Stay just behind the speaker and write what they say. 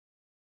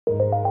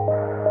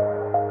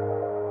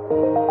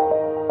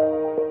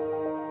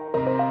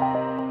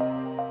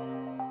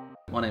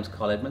name's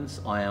Carl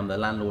Edmonds. I am the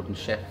landlord and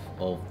chef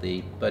of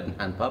the Bird and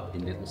Hand pub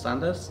in Little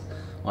Sandhurst.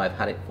 I've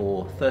had it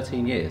for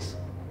 13 years.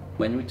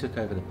 When we took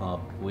over the pub,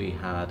 we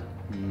had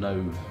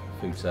no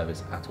food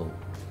service at all.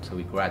 So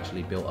we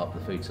gradually built up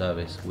the food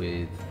service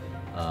with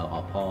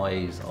our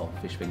pies, our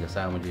fish finger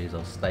sandwiches,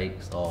 our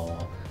steaks,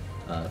 our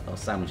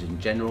sandwiches in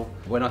general.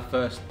 When I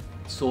first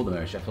saw the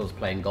Merrychef, I was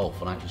playing golf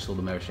and I actually saw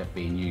the Merrychef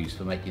being used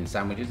for making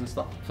sandwiches and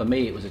stuff. For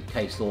me, it was a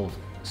case of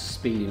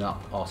speeding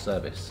up our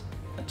service.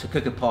 And to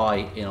cook a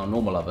pie in our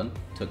normal oven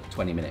took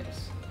 20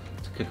 minutes.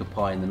 To cook a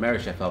pie in the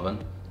Merrychef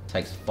oven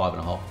takes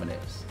 5.5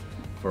 minutes.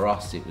 For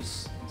us, it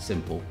was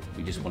simple.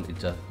 We just wanted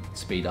to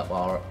speed up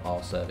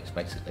our service,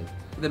 basically.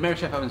 The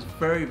Merrychef oven is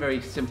very,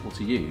 very simple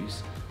to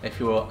use. If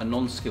you're a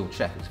non-skilled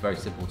chef, it's very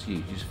simple to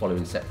use. You just follow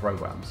in set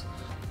programs.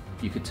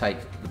 You could take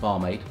the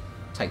barmaid,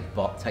 take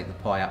the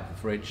pie out of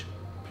the fridge,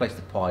 place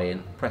the pie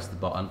in, press the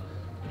button,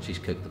 and she's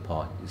cooked the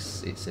pie.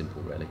 It's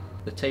simple, really.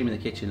 The team in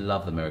the kitchen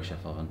love the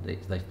Merrychef oven.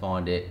 They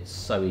find it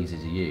so easy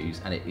to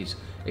use, and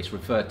it's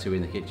referred to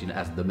in the kitchen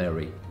as the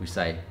Merry. We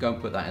say, go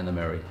and put that in the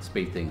Merry,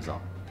 speed things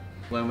up.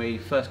 When we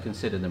first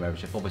considered the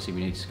Merrychef, obviously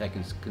we need to take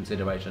into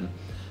consideration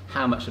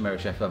how much the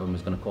Merrychef oven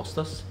was going to cost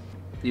us.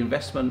 The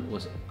investment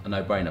was a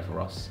no-brainer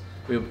for us.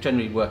 We were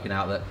generally working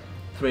out that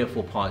 3 or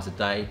 4 pies a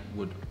day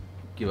would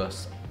give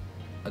us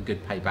a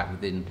good payback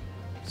within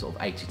sort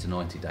of 80 to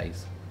 90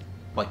 days.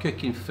 By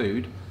cooking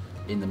food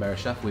in the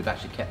Merrychef, we've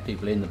actually kept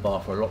people in the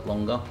bar for a lot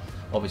longer.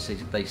 Obviously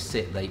they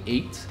sit, they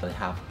eat, they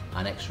have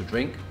an extra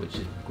drink, which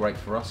is great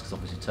for us because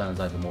obviously it turns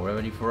over more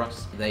revenue for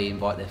us. They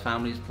invite their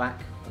families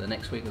back the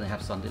next week and they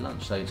have Sunday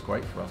lunch, so it's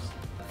great for us.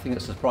 The thing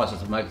that surprised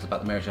us the most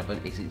about the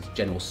Merrychef is its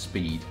general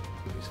speed.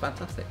 It's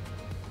fantastic.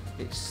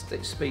 It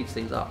speeds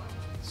things up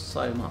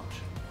so much.